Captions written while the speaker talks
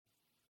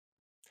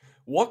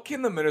What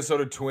can the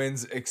Minnesota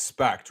Twins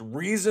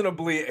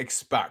reasonably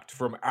expect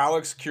from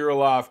Alex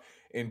Kirilloff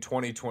in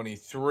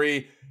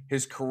 2023?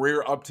 His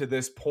career up to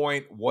this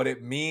point, what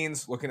it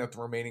means, looking at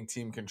the remaining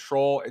team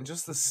control, and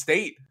just the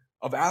state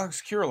of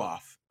Alex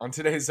Kirilloff on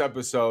today's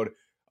episode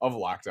of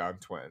Locked On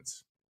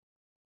Twins.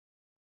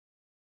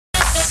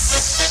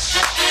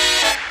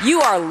 You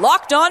are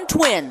Locked On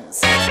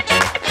Twins,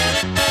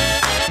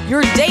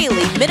 your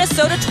daily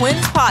Minnesota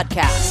Twins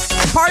podcast.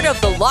 Part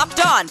of the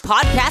Locked On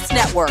Podcast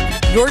Network,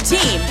 your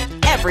team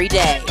every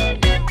day.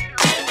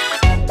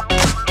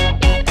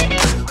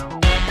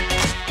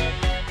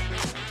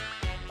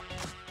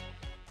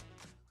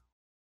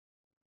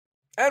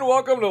 And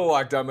welcome to the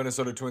Locked On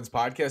Minnesota Twins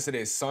podcast. Today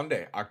is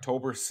Sunday,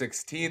 October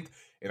 16th,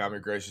 and I'm your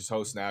gracious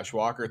host, Nash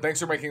Walker. Thanks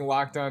for making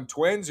Locked On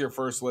Twins your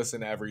first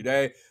listen every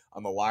day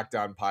on the Locked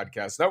On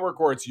Podcast Network,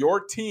 where it's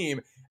your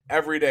team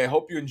every day.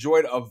 Hope you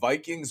enjoyed a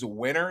Vikings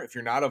winner. If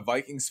you're not a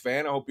Vikings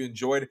fan, I hope you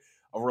enjoyed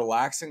a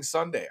relaxing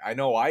Sunday. I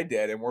know I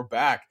did, and we're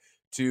back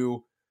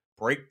to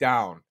break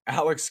down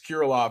Alex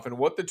Kirilloff and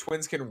what the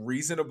Twins can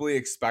reasonably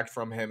expect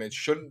from him. It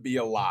shouldn't be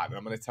a lot, and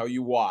I'm going to tell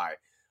you why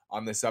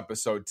on this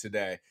episode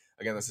today.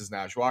 Again, this is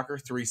Nash Walker,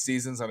 3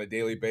 seasons on a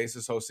daily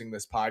basis, hosting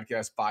this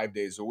podcast 5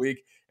 days a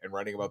week and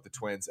writing about the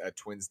Twins at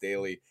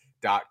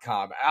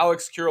twinsdaily.com.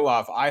 Alex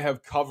Kirilloff, I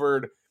have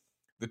covered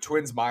the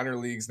Twins minor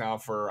leagues now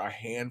for a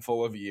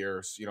handful of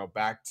years,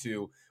 back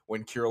to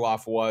when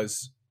Kirilloff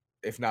was,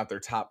 if not their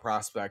top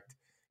prospect.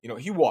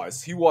 He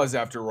was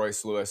after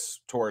Royce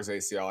Lewis tore his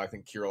ACL. I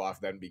think Kirilloff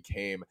then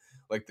became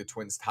like the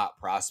Twins' top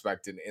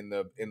prospect in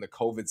the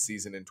COVID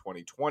season in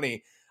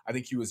 2020. I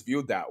think he was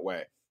viewed that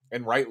way,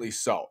 and rightly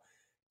so.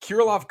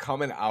 Kirilloff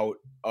coming out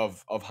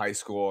of high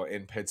school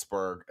in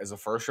Pittsburgh as a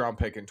first-round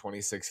pick in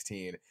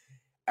 2016,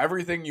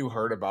 everything you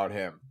heard about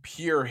him,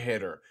 pure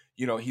hitter.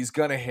 He's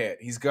going to hit.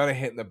 He's going to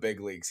hit in the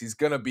big leagues. He's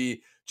going to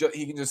be –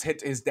 he can just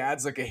hit – his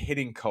dad's like a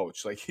hitting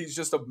coach. Like, he's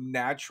just a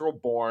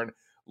natural-born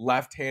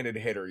left-handed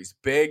hitter. He's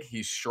big.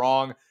 He's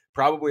strong,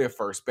 probably a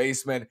first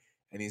baseman,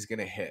 and he's going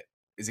to hit.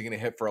 Is he going to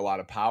hit for a lot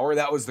of power?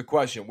 That was the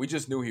question. We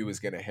just knew he was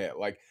going to hit.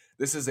 Like,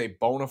 this is a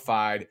bona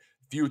fide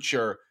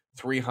future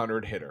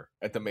 300 hitter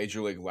at the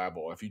major league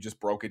level. If you just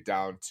broke it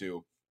down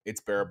to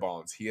its bare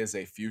bones, he is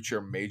a future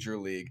major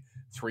league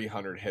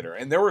 300 hitter.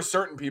 And there were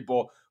certain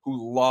people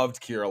who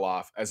loved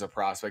Kirilloff as a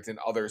prospect and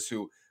others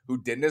who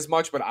didn't as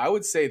much. But I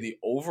would say the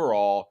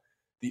overall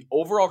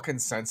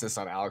consensus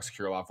on Alex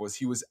Kirilloff was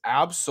he was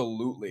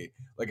absolutely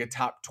like a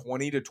top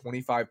 20 to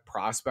 25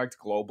 prospect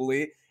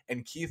globally.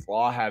 And Keith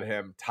Law had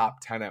him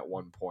top 10 at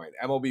one point.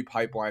 MLB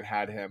Pipeline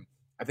had him,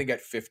 I think, at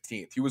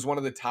 15th. He was one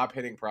of the top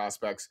hitting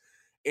prospects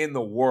in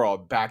the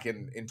world back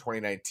in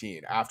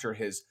 2019 after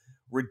his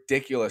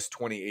ridiculous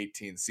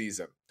 2018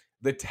 season.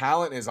 The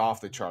talent is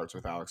off the charts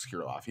with Alex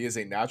Kirilloff. He is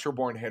a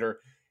natural-born hitter.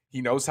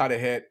 He knows how to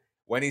hit.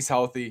 When he's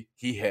healthy,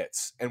 he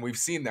hits. And we've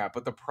seen that.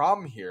 But the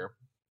problem here,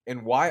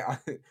 and why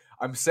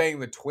I'm saying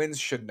the Twins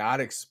should not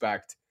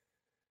expect,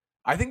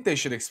 I think they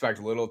should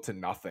expect little to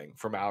nothing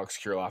from Alex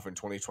Kirilloff in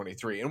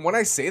 2023. And when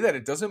I say that,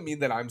 it doesn't mean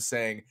that I'm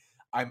saying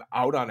I'm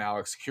out on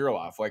Alex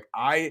Kirilloff. Like,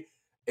 I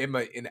am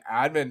an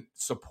adamant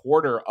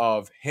supporter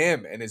of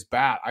him and his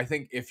bat. I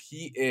think if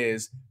he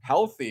is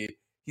healthy,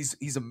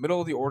 he's a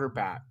middle of the order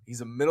bat.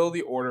 He's a middle of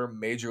the order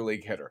major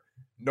league hitter.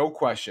 No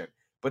question.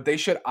 But they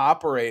should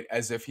operate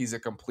as if he's a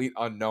complete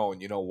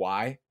unknown. You know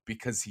why?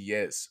 Because he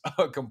is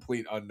a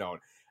complete unknown.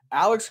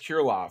 Alex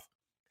Kirilloff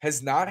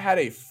has not had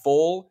a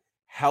full,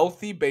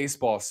 healthy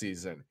baseball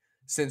season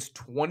since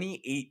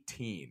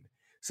 2018.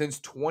 Since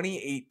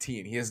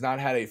 2018, he has not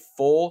had a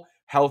full,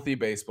 healthy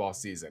baseball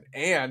season.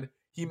 And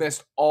he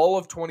missed all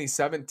of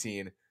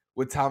 2017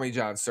 with Tommy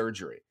John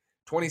surgery.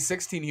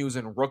 2016, he was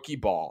in rookie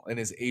ball in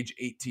his age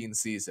 18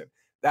 season.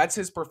 That's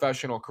his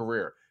professional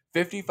career.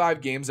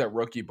 55 games at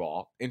rookie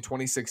ball in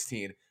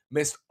 2016,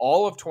 missed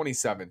all of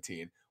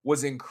 2017,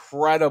 was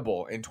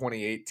incredible in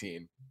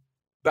 2018.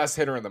 Best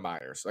hitter in the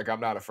minors. Like,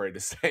 I'm not afraid to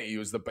say he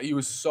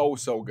was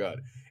so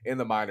good in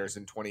the minors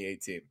in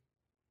 2018.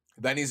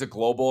 Then he's a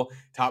global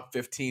top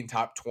 15,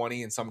 top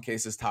 20, in some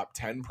cases top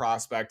 10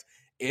 prospect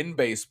in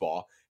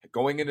baseball.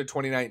 Going into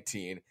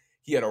 2019,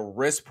 he had a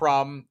wrist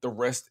problem. The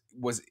wrist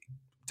was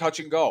touch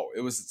and go.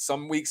 It was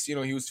some weeks, he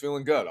was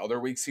feeling good.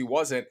 Other weeks he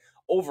wasn't.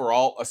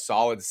 Overall, a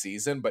solid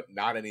season, but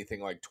not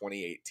anything like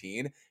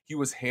 2018. He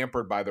was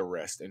hampered by the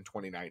wrist in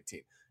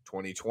 2019.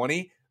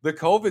 2020, the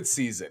COVID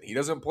season. He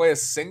doesn't play a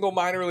single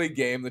minor league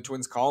game. The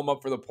Twins call him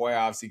up for the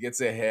playoffs. He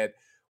gets a hit.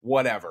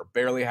 Whatever.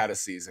 Barely had a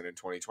season in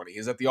 2020.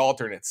 He's at the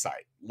alternate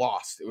site.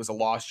 Lost. It was a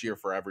lost year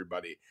for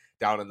everybody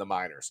down in the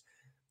minors.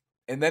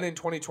 And then in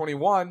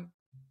 2021,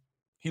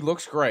 he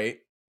looks great,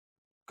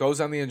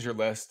 goes on the injured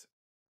list,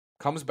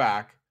 comes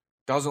back,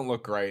 doesn't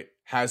look great,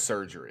 has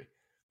surgery.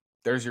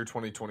 There's your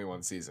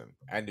 2021 season.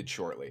 Ended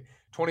shortly.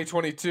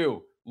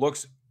 2022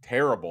 looks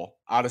terrible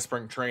out of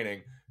spring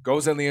training,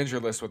 goes on the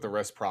injured list with the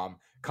wrist problem,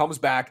 comes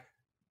back,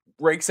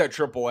 breaks at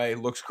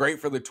AAA, looks great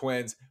for the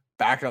Twins,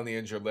 back on the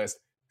injured list,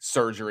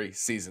 surgery,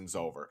 season's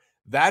over.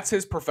 That's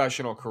his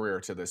professional career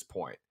to this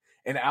point.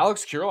 And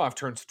Alex Kirilloff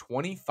turns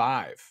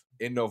 25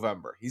 in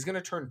November. He's going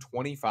to turn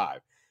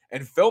 25.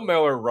 And Phil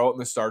Miller wrote in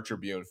the Star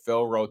Tribune,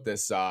 Phil wrote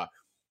this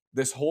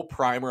this whole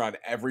primer on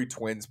every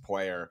Twins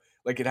player.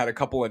 Like, it had a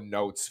couple of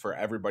notes for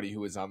everybody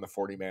who was on the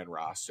 40-man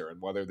roster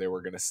and whether they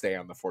were going to stay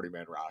on the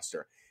 40-man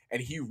roster.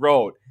 And he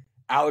wrote,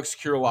 Alex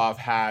Kirilloff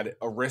had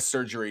a wrist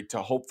surgery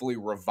to hopefully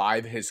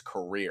revive his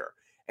career.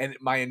 And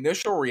my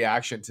initial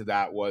reaction to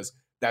that was,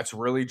 that's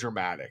really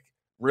dramatic.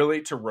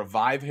 Really, to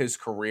revive his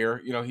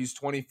career. You know, he's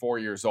 24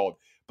 years old.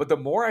 But the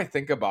more I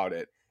think about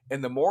it,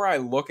 and the more I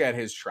look at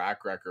his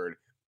track record,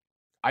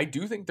 I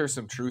do think there's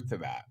some truth to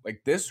that.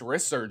 Like, this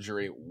wrist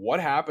surgery, what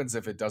happens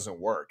if it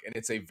doesn't work? And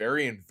it's a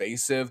very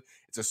invasive,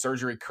 it's a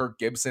surgery Kirk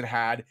Gibson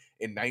had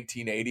in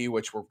 1980,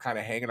 which we're kind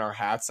of hanging our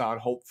hats on,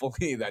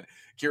 hopefully, that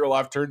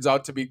Kirilloff turns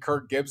out to be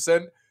Kirk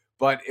Gibson.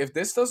 But if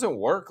this doesn't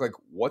work, like,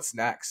 what's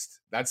next?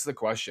 That's the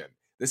question.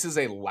 This is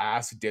a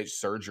last-ditch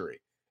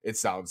surgery, it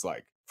sounds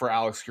like, for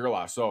Alex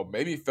Kirilloff. So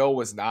maybe Phil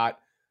was not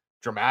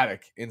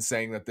dramatic in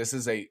saying that this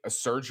is a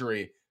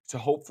surgery to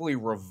hopefully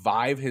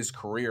revive his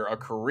career, a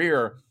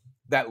career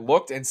that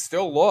looked and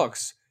still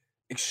looks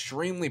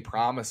extremely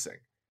promising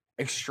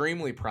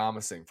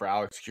for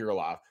Alex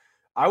Kirilloff.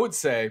 I would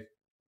say,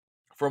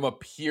 from a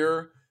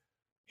pure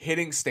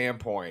hitting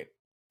standpoint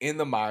in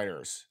the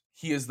minors,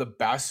 he is the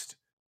best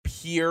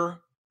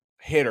pure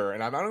hitter,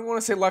 and I don't even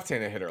want to say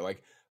left-handed hitter,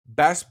 like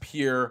best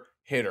pure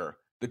hitter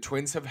the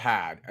Twins have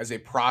had as a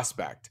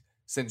prospect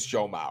since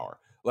Joe Mauer.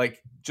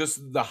 Like,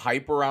 just the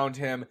hype around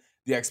him,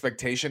 the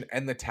expectation,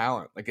 and the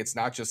talent. Like, it's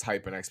not just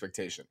hype and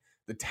expectation,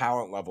 the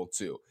talent level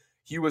too.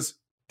 He was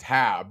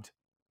tabbed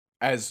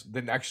as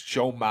the next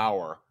Joe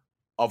Mauer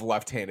of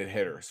left-handed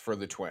hitters for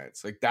the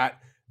Twins. Like,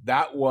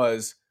 that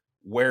was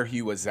where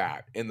he was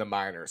at in the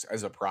minors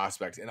as a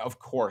prospect. And of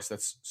course,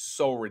 that's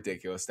so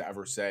ridiculous to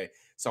ever say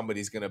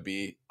somebody's going to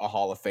be a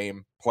Hall of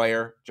Fame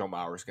player. Joe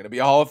Mauer's going to be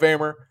a Hall of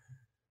Famer.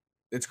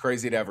 It's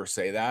crazy to ever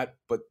say that,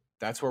 but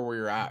that's where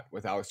we're at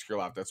with Alex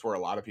Kirilloff. That's where a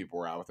lot of people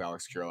were at with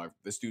Alex Kirilloff.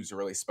 This dude's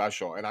really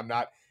special. And I'm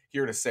not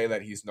here to say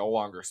that he's no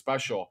longer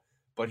special,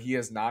 but he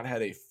has not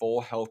had a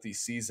full healthy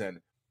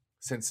season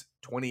since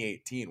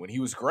 2018 when he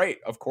was great.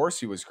 Of course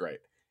he was great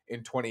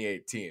in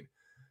 2018.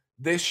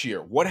 This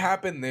year, what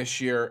happened this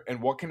year,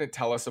 and what can it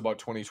tell us about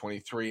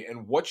 2023?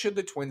 And what should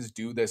the Twins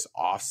do this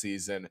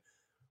offseason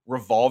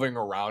revolving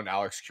around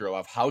Alex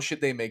Kirilloff? How should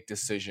they make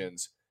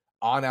decisions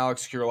on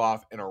Alex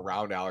Kirilloff and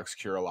around Alex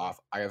Kirilloff?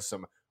 I have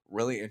some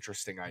really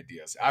interesting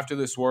ideas after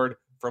this word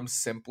from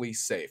Simply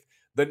Safe.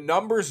 The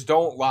numbers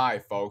don't lie,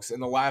 folks.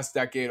 In the last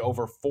decade,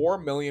 over 4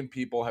 million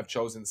people have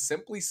chosen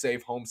Simply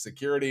Safe Home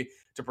Security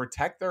to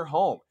protect their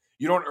home.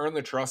 You don't earn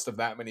the trust of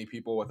that many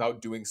people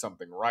without doing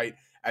something right.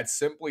 At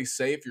Simply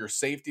Safe, your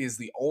safety is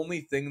the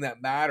only thing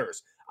that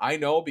matters. I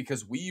know,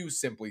 because we use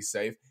Simply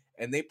Safe,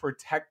 and they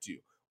protect you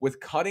with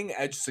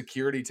cutting-edge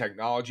security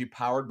technology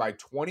powered by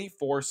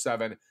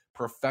 24/7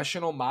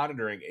 professional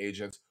monitoring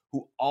agents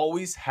who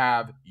always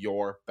have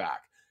your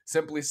back.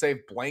 Simply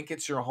Safe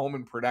blankets your home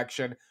in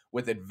protection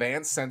with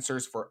advanced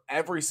sensors for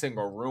every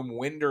single room,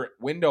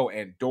 window,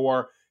 and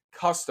door.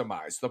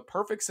 Customize the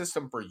perfect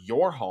system for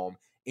your home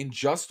in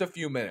just a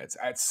few minutes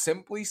at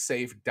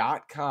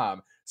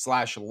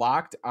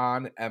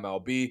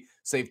simplysafe.com/lockedonMLB.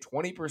 Save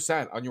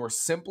 20% on your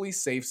Simply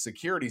Safe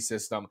security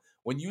system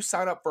when you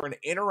sign up for an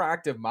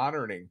interactive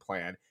monitoring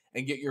plan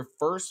and get your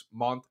first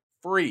month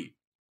free.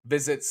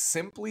 Visit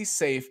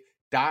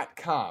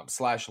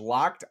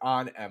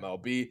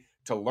simplysafe.com/lockedonMLB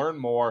to learn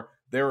more.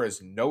 There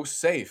is no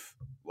safe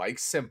like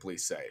Simply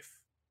Safe.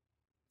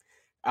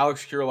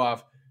 Alex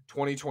Kirilloff,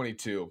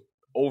 2022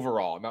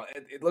 overall. Now,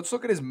 let's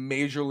look at his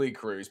major league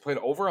career. He's played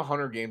over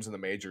 100 games in the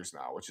majors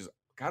now, which is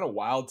kind of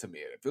wild to me.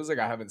 It feels like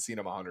I haven't seen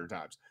him 100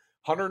 times.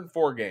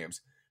 104 games,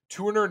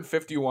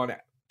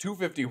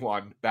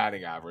 251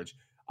 batting average,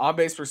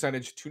 on-base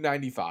percentage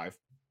 295,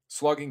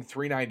 slugging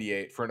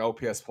 398 for an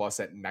OPS plus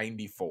at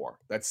 94.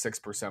 That's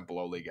 6%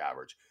 below league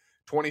average.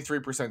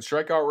 23%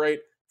 strikeout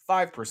rate,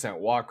 5%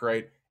 walk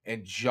rate,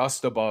 and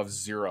just above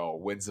 0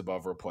 wins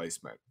above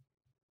replacement.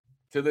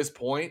 To this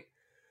point,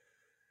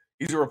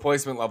 he's a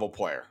replacement level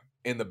player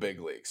in the big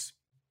leagues.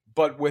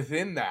 But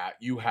within that,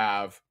 you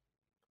have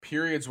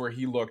periods where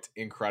he looked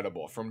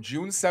incredible. From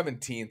June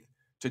 17th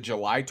to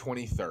July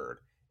 23rd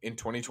in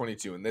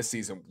 2022, in this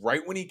season,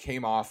 right when he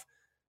came from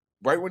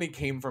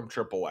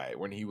AAA,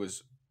 when he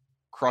was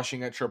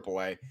crushing at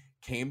AAA,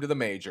 came to the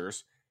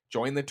majors,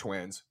 joined the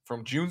Twins.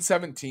 From June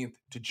 17th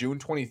to June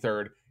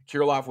 23rd,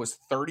 Kirilloff was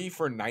 30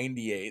 for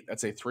 98.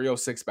 That's a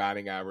 306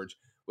 batting average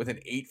with an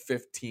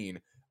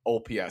 815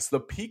 OPS. The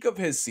peak of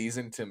his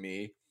season to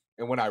me,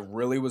 and when I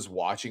really was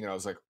watching, and I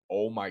was like,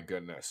 oh my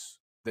goodness,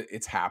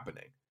 it's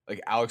happening.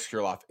 Like, Alex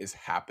Kirilloff is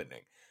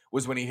happening,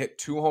 was when he hit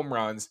 2 home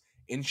runs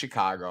in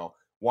Chicago,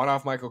 one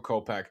off Michael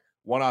Kopech,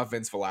 one off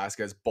Vince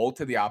Velasquez, both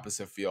to the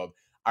opposite field.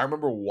 I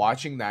remember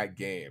watching that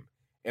game,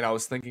 and I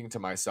was thinking to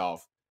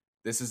myself,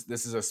 this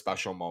is a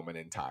special moment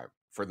in time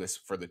for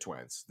the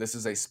Twins. This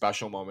is a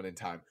special moment in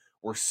time.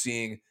 We're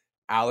seeing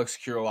Alex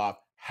Kirilloff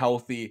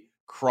healthy,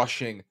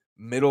 crushing,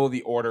 middle of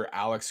the order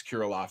Alex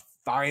Kirilloff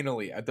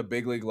finally at the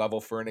big league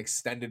level for an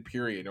extended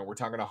period. And we're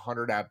talking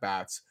 100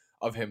 at-bats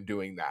of him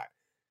doing that.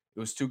 It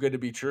was too good to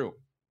be true.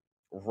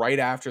 Right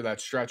after that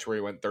stretch where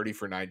he went 30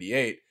 for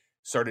 98,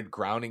 started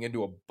grounding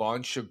into a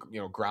bunch of,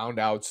 ground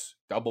outs,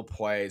 double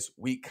plays,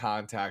 weak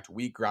contact,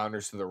 weak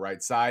grounders to the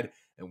right side.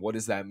 And what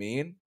does that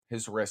mean?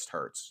 His wrist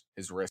hurts.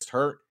 His wrist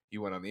hurt. He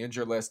went on the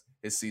injured list.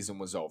 His season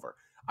was over.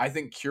 I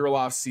think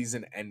Kirilloff's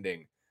season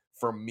ending,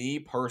 for me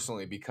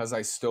personally, because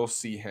I still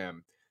see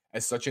him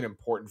as such an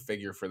important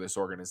figure for this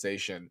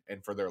organization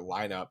and for their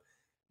lineup,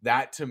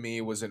 that to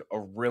me was a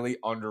really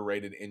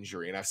underrated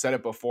injury. And I've said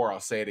it before, I'll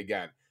say it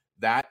again.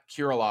 That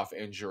Kirilloff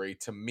injury,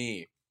 to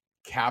me,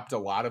 capped a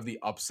lot of the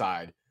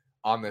upside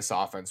on this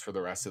offense for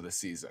the rest of the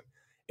season.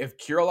 If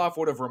Kirilloff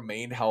would have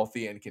remained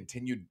healthy and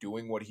continued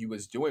doing what he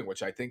was doing,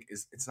 which I think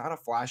it's not a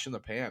flash in the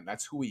pan.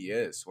 That's who he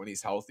is when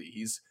he's healthy.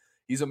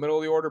 He's a middle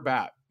of the order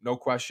bat, no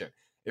question.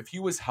 If he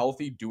was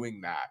healthy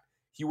doing that,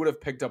 he would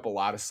have picked up a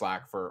lot of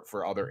slack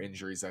for other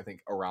injuries, I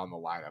think, around the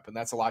lineup. And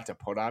that's a lot to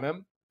put on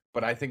him.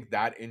 But I think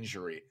that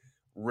injury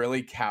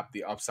really capped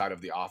the upside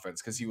of the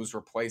offense because he was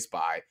replaced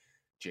by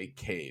Jake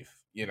Cave.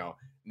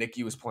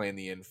 Nicky was playing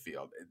the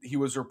infield. He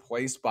was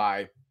replaced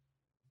by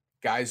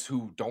guys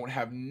who don't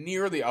have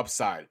near the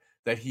upside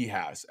that he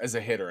has as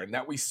a hitter and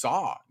that we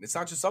saw. It's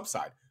not just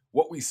upside.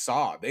 What we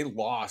saw, they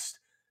lost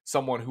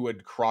someone who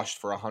had crushed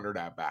for 100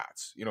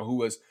 at-bats, who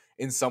was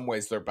in some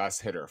ways their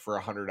best hitter for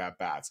 100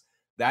 at-bats.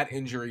 That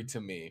injury to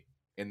me,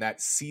 and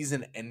that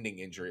season-ending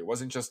injury, it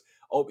wasn't just,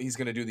 he's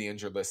going to do the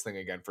injured list thing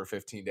again for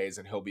 15 days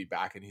and he'll be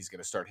back and he's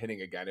going to start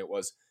hitting again. It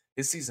was,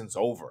 his season's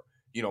over,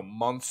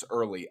 months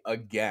early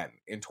again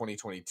in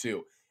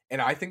 2022.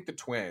 And I think the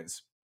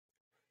Twins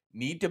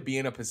need to be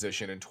in a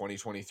position in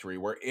 2023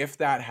 where if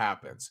that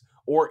happens,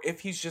 or if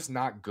he's just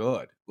not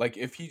good, like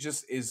if he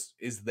just is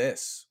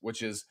this,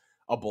 which is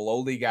a below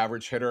league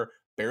average hitter,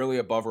 barely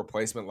above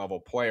replacement level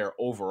player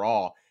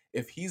overall,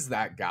 if he's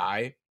that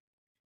guy,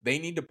 they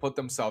need to put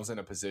themselves in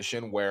a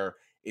position where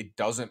it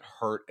doesn't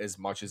hurt as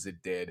much as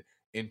it did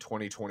in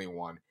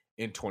 2021,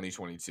 in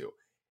 2022.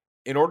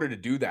 In order to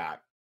do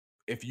that,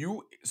 if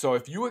you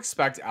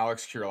expect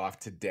Alex Kirilloff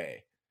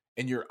today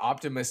and your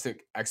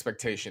optimistic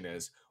expectation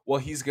is, well,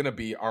 he's going to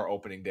be our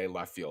opening day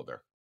left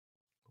fielder,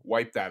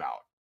 wipe that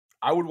out.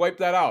 I would wipe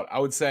that out. I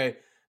would say,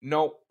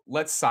 no,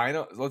 let's sign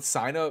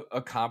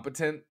a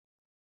competent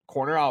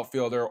corner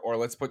outfielder, or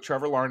let's put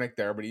Trevor Larnach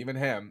there. But even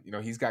him,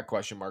 he's got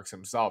question marks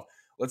himself.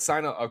 Let's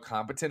sign a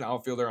competent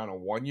outfielder on a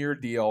 1-year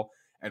deal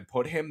and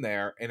put him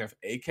there. And if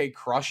AK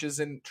crushes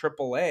in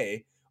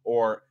AAA,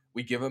 or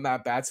we give him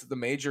at-bats at the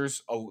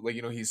majors,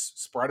 he's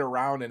spread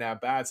around in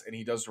at-bats and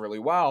he does really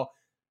well,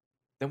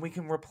 then we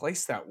can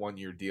replace that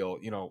 1-year deal,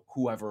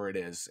 whoever it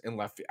is in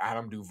left,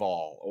 Adam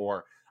Duvall,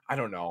 or I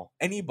don't know,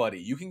 anybody.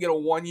 You can get a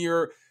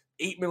 1-year,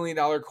 $8 million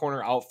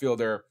corner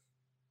outfielder.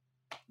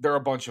 There are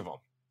a bunch of them.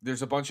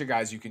 There's a bunch of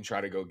guys you can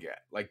try to go get.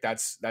 Like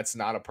that's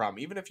not a problem.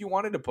 Even if you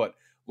wanted to put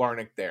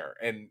Larnach there,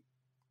 and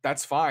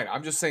that's fine.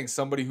 I'm just saying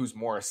somebody who's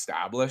more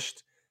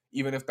established,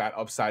 even if that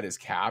upside is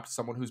capped,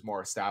 someone who's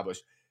more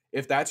established.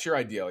 If that's your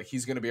idea, like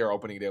he's going to be our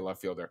opening day left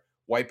fielder,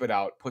 wipe it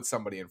out, put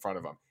somebody in front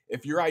of him.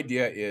 If your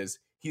idea is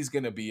he's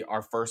going to be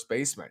our first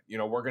baseman,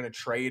 we're going to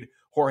trade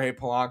Jorge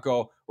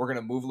Polanco, we're going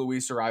to move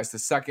Luis Ariz to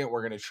second,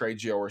 we're going to trade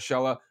Gio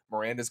Urshela,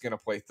 Miranda's going to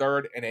play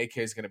third, and AK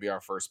is going to be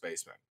our first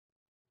baseman.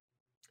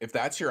 If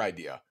that's your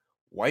idea,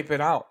 wipe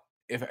it out.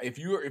 If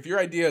your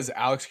idea is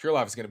Alex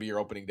Kirilloff is going to be your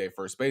opening day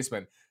first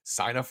baseman,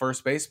 sign a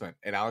first baseman,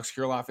 and Alex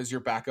Kirilloff is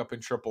your backup in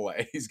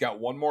AAA. He's got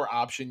one more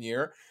option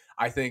year.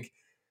 I think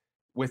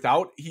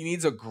he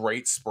needs a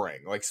great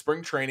spring. Like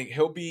spring training,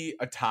 he'll be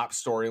a top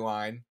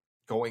storyline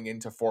going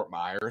into Fort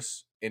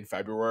Myers in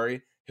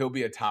February. He'll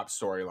be a top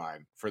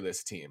storyline for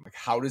this team. Like,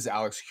 how does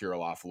Alex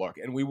Kirilloff look?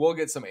 And we will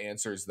get some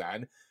answers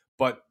then.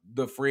 But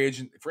the free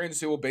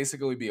agency will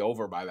basically be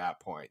over by that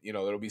point.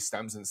 There'll be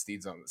stems and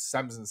seeds on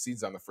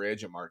the free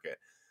agent market.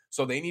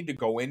 So they need to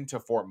go into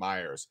Fort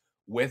Myers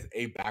with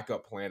a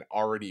backup plan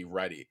already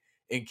ready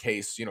in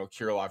case,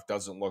 Kirilloff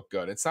doesn't look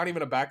good. It's not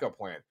even a backup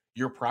plan,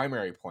 your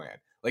primary plan.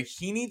 Like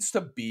he needs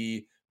to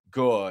be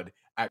good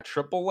at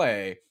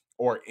AAA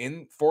or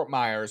in Fort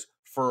Myers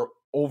for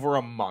over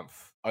a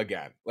month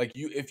again. Like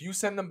if you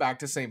send him back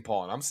to St.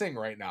 Paul, and I'm saying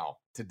right now,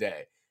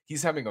 today,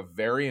 he's having a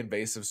very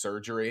invasive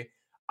surgery.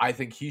 I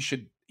think he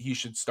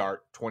should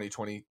start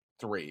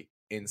 2023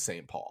 in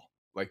St. Paul.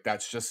 Like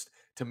that's just,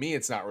 to me,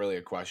 it's not really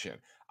a question.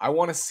 I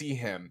want to see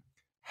him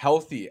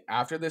healthy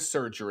after this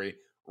surgery,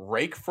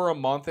 rake for a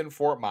month in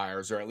Fort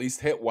Myers, or at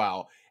least hit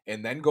well,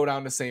 and then go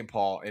down to St.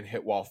 Paul and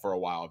hit well for a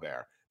while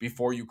there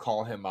before you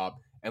call him up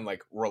and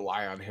like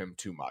rely on him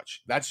too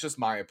much. That's just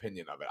my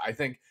opinion of it. I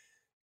think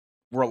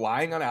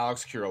relying on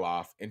Alex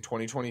Kirilloff in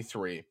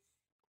 2023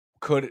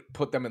 could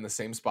put them in the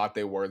same spot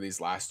they were these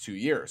last 2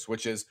 years,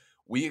 which is,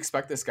 we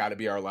expect this guy to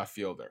be our left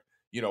fielder.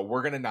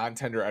 We're going to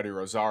non-tender Eddie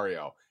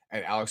Rosario,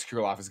 and Alex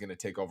Kirilloff is going to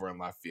take over in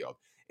left field.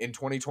 In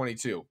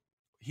 2022,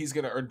 he's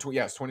going to earn,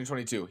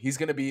 2022, he's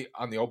going to be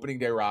on the opening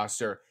day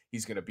roster.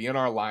 He's going to be in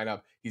our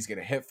lineup. He's going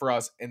to hit for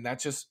us. And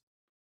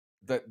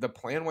the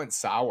plan went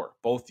sour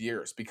both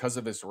years because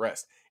of his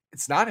wrist.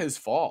 It's not his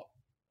fault.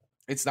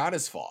 It's not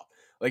his fault.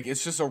 Like,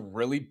 it's just a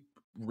really,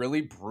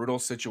 really brutal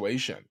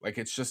situation. Like,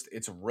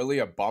 it's really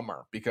a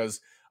bummer because,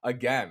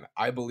 again,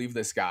 I believe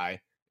this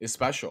guy is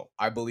special.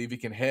 I believe he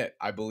can hit.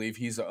 I believe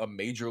he's a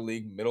major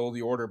league middle of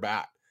the order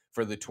bat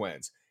for the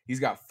Twins. He's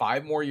got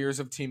 5 more years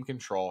of team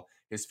control.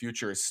 His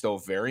future is still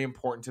very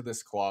important to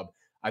this club.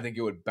 I think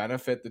it would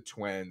benefit the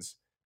Twins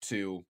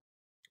to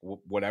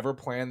whatever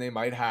plan they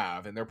might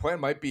have, and their plan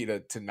might be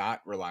to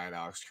not rely on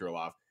Alex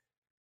Kirilloff,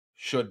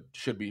 should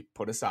be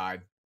put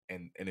aside,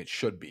 and it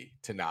should be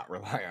to not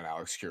rely on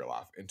Alex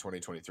Kirilloff in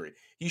 2023.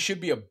 He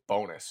should be a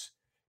bonus.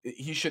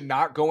 He should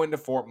not go into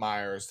Fort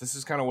Myers. This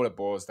is kind of what it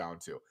boils down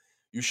to.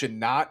 You should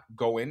not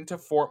go into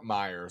Fort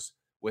Myers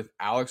with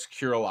Alex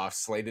Kirilloff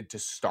slated to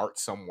start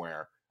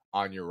somewhere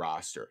on your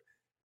roster.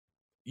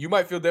 You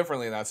might feel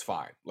differently, and that's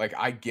fine. Like,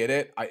 I get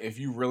it. If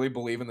you really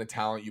believe in the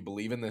talent, you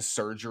believe in this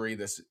surgery,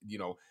 this,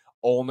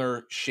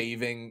 ulnar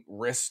shaving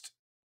wrist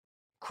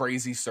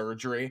crazy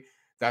surgery,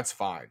 that's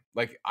fine.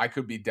 Like, I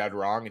could be dead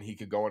wrong, and he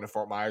could go into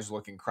Fort Myers,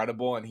 look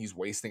incredible, and he's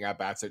wasting at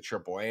bats at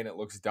AAA, and it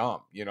looks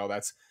dumb.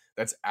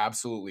 That's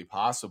absolutely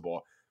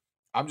possible.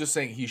 I'm just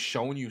saying he's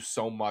shown you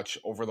so much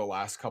over the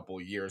last couple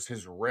of years.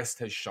 His wrist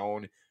has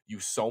shown you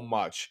so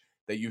much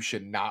that you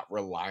should not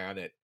rely on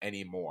it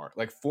anymore.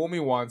 Like, fool me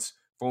once,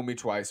 fool me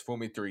twice, fool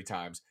me 3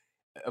 times.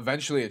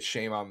 Eventually, it's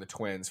shame on the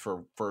Twins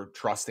for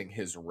trusting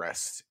his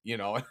wrist.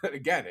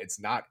 Again, it's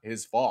not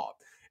his fault.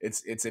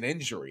 It's an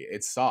injury.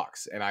 It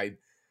sucks, and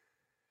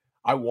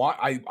I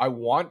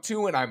want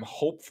to, and I'm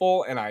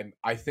hopeful, and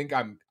I think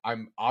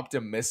I'm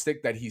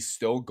optimistic that he's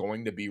still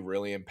going to be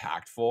really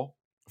impactful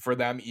for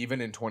them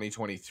even in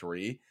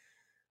 2023.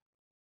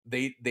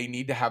 They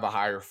need to have a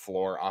higher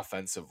floor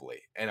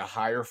offensively, and a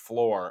higher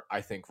floor,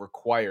 I think,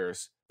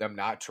 requires them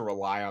not to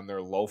rely on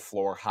their low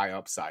floor, high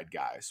upside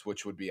guys,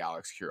 which would be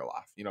Alex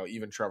Kirilloff.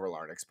 Even Trevor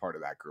Larnach's part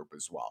of that group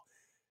as well.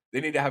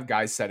 They need to have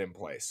guys set in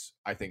place,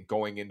 I think,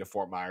 going into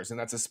Fort Myers, and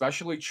that's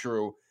especially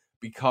true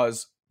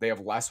because they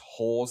have less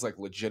holes, like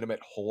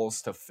legitimate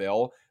holes to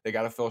fill. They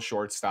got to fill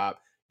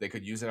shortstop. They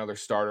could use another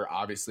starter,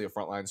 obviously a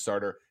frontline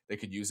starter. They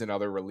could use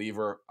another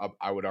reliever.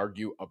 I would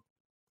argue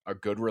a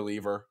good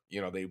reliever.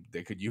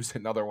 They could use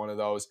another one of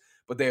those,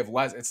 but they have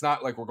less. It's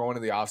not like we're going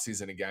to the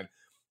offseason again.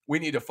 We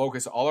need to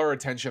focus all our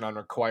attention on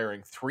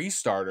acquiring 3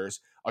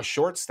 starters, a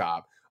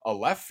shortstop, a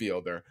left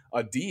fielder,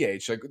 a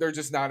DH. Like, they're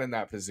just not in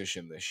that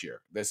position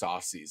this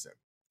offseason,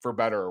 for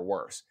better or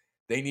worse.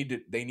 They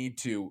need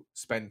to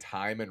spend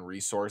time and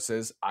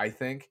resources, I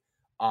think,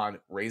 on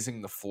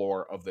raising the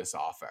floor of this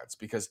offense,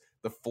 because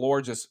the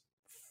floor just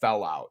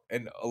fell out.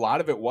 And a lot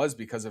of it was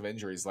because of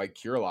injuries like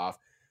Kirilloff,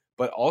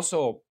 but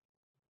also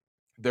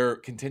their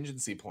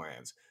contingency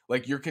plans.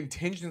 Like, your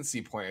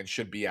contingency plan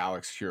should be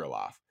Alex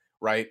Kirilloff,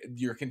 right?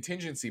 Your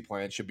contingency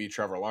plan should be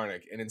Trevor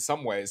Larnach. And in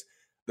some ways,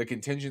 the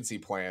contingency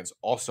plans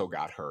also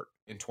got hurt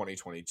in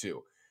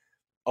 2022.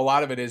 A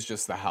lot of it is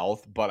just the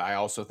health, but I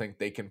also think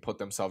they can put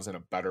themselves in a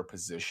better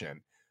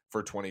position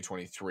for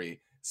 2023,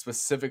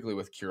 specifically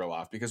with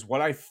Kirilloff, because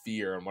what I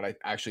fear and what I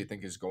actually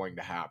think is going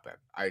to happen,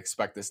 I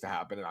expect this to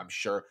happen, and I'm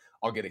sure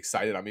I'll get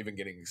excited. I'm even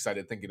getting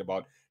excited thinking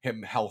about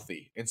him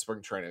healthy in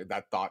spring training.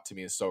 That thought to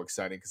me is so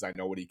exciting because I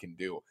know what he can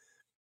do.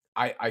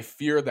 I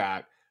fear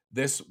that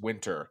this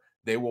winter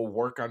they will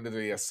work under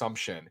the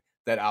assumption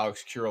that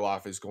Alex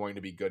Kirilloff is going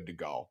to be good to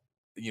go,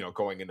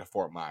 going into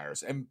Fort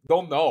Myers, and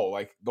they'll know,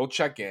 like, they'll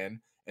check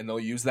in and they'll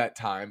use that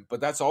time.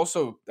 But that's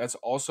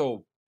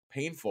also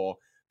painful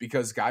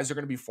because guys are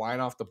going to be flying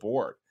off the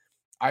board.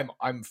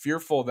 I'm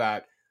fearful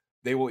that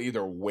they will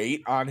either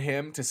wait on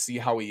him to see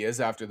how he is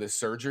after this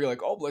surgery,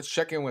 like, oh, let's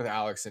check in with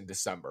Alex in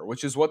December,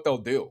 which is what they'll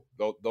do.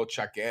 They'll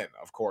check in,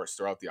 of course,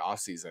 throughout the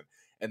offseason,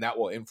 and that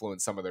will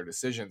influence some of their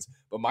decisions.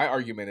 But my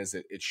argument is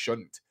that it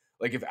shouldn't.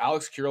 Like, if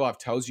Alex Kirilloff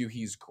tells you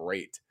he's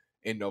great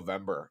in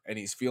November and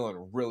he's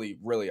feeling really,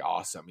 really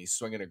awesome, he's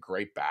swinging a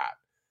great bat,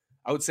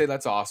 I would say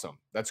that's awesome.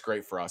 That's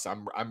great for us.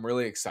 I'm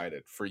really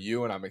excited for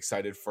you, and I'm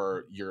excited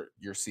for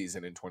your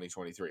season in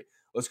 2023.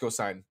 Let's go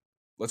sign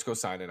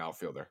an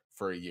outfielder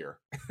for a year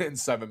and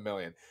 $7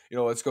 million.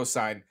 Let's go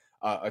sign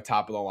a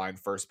top of the line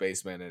first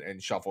baseman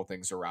and shuffle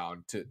things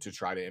around to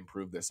try to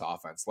improve this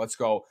offense. Let's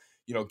go,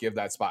 give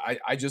that spot.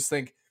 I just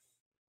think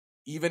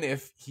even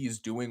if he's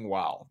doing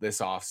well this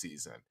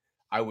offseason,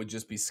 I would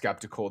just be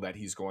skeptical that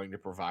he's going to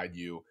provide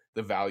you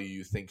the value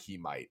you think he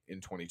might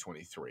in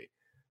 2023.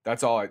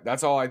 That's all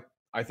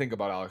I think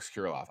about Alex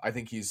Kirilloff. I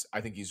think he's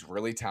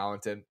really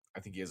talented. I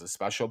think he has a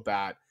special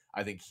bat.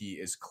 I think he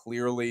is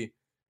clearly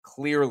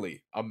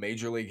a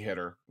major league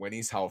hitter when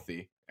he's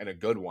healthy, and a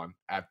good one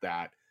at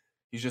that.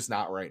 He's just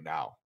not right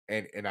now.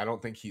 And I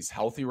don't think he's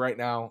healthy right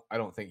now. I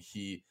don't think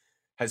he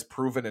has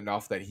proven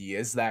enough that he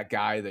is that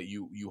guy that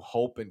you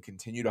hope and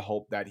continue to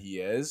hope that he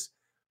is.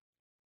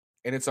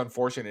 And it's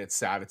unfortunate, it's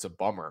sad, it's a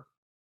bummer.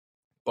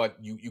 But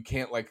you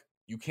can't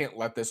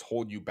let this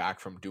hold you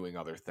back from doing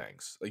other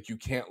things. Like, you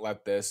can't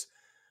let this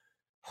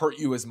hurt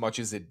you as much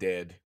as it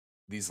did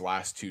these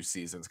last 2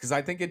 seasons, because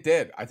I think it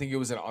did. I think it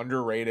was an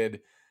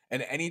underrated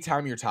And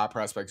anytime your top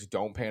prospects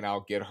don't pan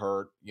out, get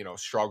hurt,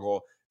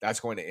 struggle, that's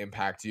going to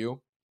impact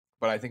you.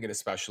 But I think it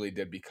especially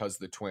did because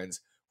the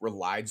Twins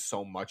relied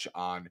so much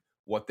on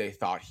what they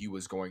thought he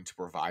was going to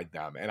provide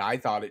them. And I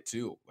thought it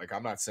too. Like,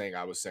 I'm not saying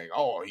I was saying,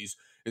 oh,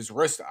 his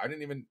wrist. I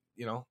didn't even,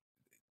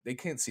 they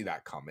can't see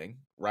that coming,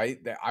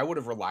 right? That I would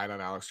have relied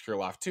on Alex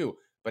Kirilloff too,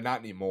 but not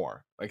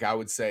anymore. Like, I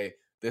would say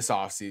this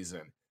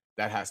offseason,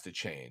 that has to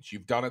change.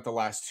 You've done it the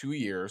last 2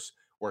 years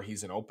where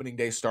he's an opening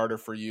day starter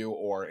for you,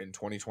 or in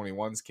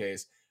 2021's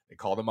case, they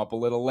called him up a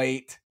little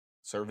late,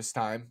 service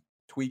time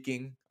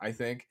tweaking, I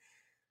think.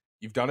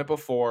 You've done it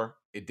before.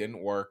 It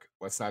didn't work.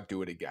 Let's not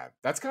do it again.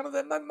 That's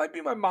that might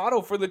be my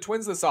motto for the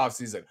Twins this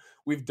offseason.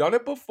 We've done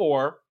it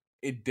before.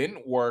 It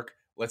didn't work.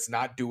 Let's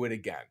not do it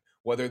again.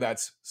 Whether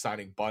that's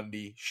signing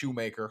Bundy,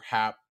 Shoemaker,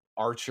 Happ,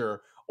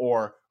 Archer,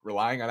 or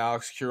relying on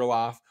Alex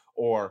Kirilloff,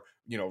 or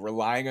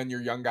relying on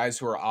your young guys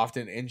who are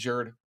often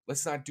injured.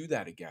 Let's not do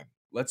that again.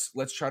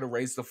 Let's try to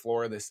raise the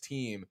floor of this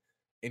team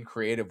in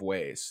creative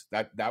ways.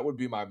 That would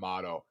be my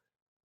motto.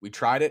 We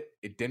tried it.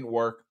 It didn't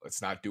work.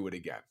 Let's not do it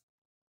again.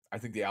 I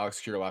think the Alex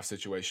Kirilloff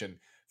situation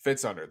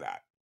fits under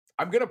that.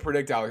 I'm going to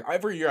predict Alex.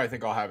 Every year, I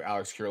think I'll have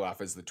Alex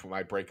Kirilloff as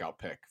my breakout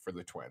pick for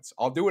the Twins.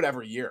 I'll do it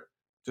every year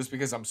just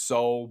because I'm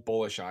so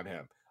bullish on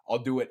him. I'll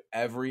do it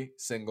every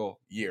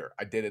single year.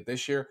 I did it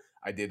this year.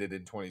 I did it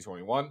in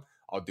 2021.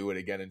 I'll do it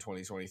again in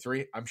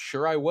 2023. I'm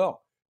sure I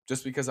will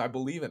just because I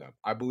believe in him.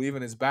 I believe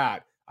in his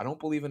bat. I don't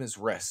believe in his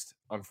wrist,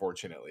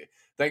 unfortunately.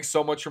 Thanks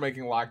so much for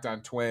making Locked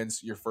On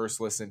Twins your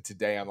first listen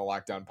today on the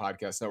Locked On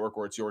Podcast Network,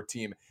 where it's your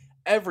team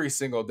every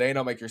single day. And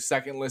I'll make your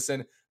second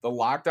listen the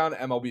Locked On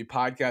MLB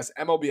Podcast.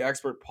 MLB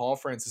expert Paul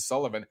Francis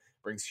Sullivan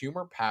brings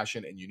humor,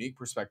 passion, and unique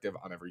perspective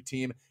on every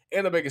team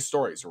and the biggest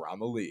stories around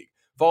the league.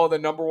 Follow the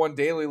 #1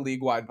 daily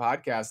league-wide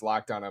podcast,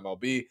 Locked On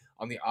MLB,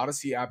 on the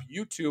Odyssey app,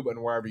 YouTube,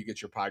 and wherever you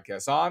get your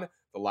podcasts on.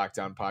 The Locked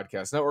On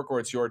Podcast Network,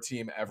 where it's your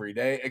team every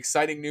day.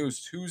 Exciting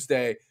news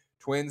Tuesday.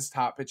 Twins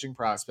top pitching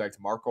prospect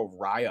Marco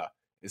Raya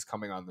is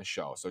coming on the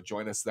show. So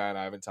join us then.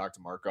 I haven't talked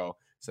to Marco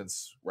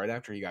since right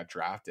after he got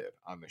drafted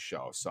on the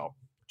show. So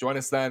join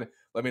us then.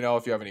 Let me know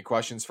if you have any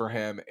questions for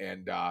him,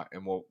 and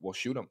we'll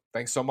shoot him.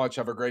 Thanks so much.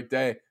 Have a great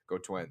day. Go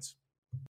Twins.